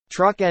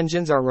Truck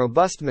engines are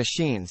robust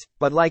machines,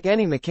 but like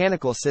any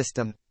mechanical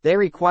system, they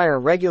require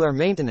regular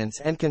maintenance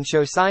and can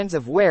show signs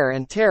of wear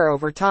and tear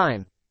over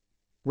time.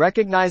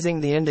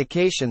 Recognizing the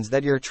indications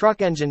that your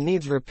truck engine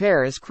needs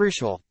repair is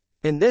crucial.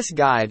 In this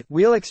guide,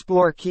 we'll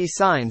explore key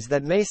signs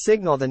that may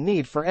signal the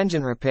need for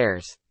engine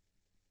repairs.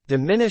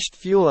 Diminished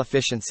fuel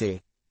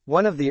efficiency.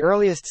 One of the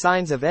earliest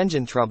signs of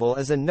engine trouble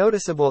is a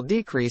noticeable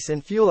decrease in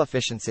fuel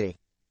efficiency.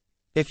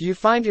 If you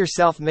find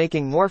yourself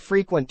making more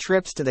frequent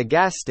trips to the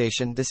gas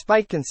station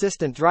despite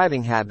consistent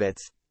driving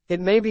habits,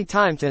 it may be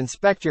time to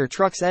inspect your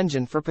truck's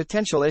engine for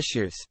potential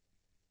issues.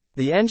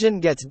 The engine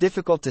gets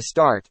difficult to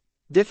start.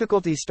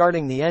 Difficulty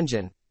starting the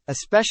engine,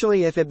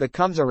 especially if it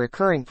becomes a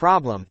recurring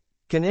problem,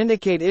 can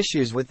indicate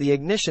issues with the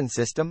ignition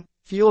system,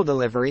 fuel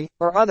delivery,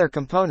 or other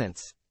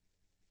components.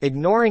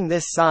 Ignoring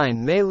this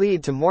sign may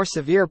lead to more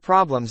severe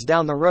problems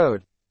down the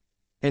road.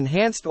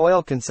 Enhanced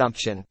oil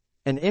consumption.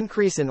 An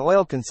increase in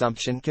oil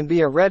consumption can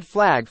be a red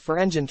flag for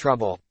engine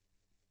trouble.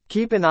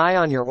 Keep an eye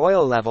on your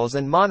oil levels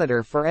and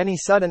monitor for any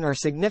sudden or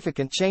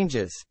significant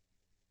changes.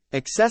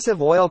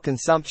 Excessive oil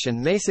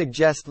consumption may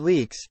suggest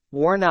leaks,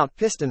 worn-out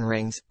piston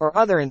rings, or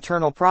other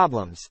internal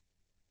problems.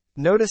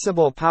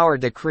 Noticeable power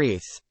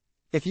decrease.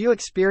 If you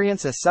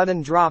experience a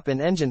sudden drop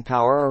in engine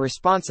power or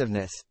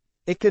responsiveness,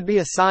 it could be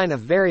a sign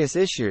of various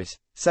issues,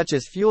 such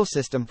as fuel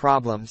system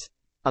problems,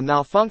 a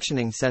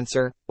malfunctioning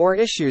sensor, or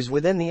issues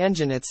within the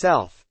engine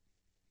itself.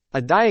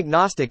 A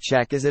diagnostic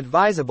check is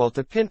advisable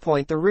to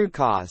pinpoint the root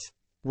cause.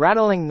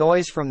 Rattling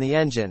noise from the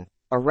engine.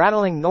 A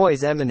rattling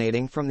noise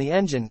emanating from the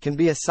engine can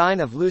be a sign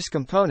of loose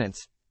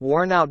components,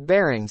 worn-out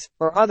bearings,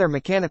 or other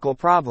mechanical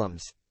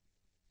problems.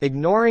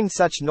 Ignoring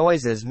such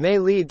noises may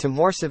lead to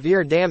more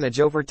severe damage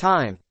over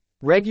time.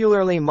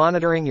 Regularly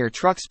monitoring your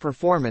truck's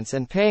performance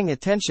and paying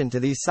attention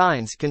to these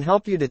signs can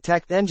help you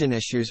detect engine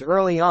issues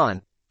early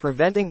on,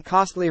 preventing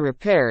costly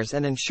repairs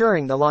and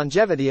ensuring the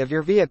longevity of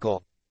your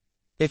vehicle.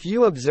 If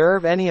you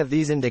observe any of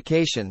these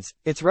indications,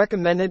 it's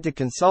recommended to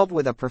consult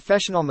with a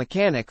professional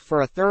mechanic for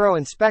a thorough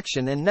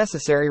inspection and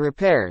necessary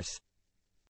repairs.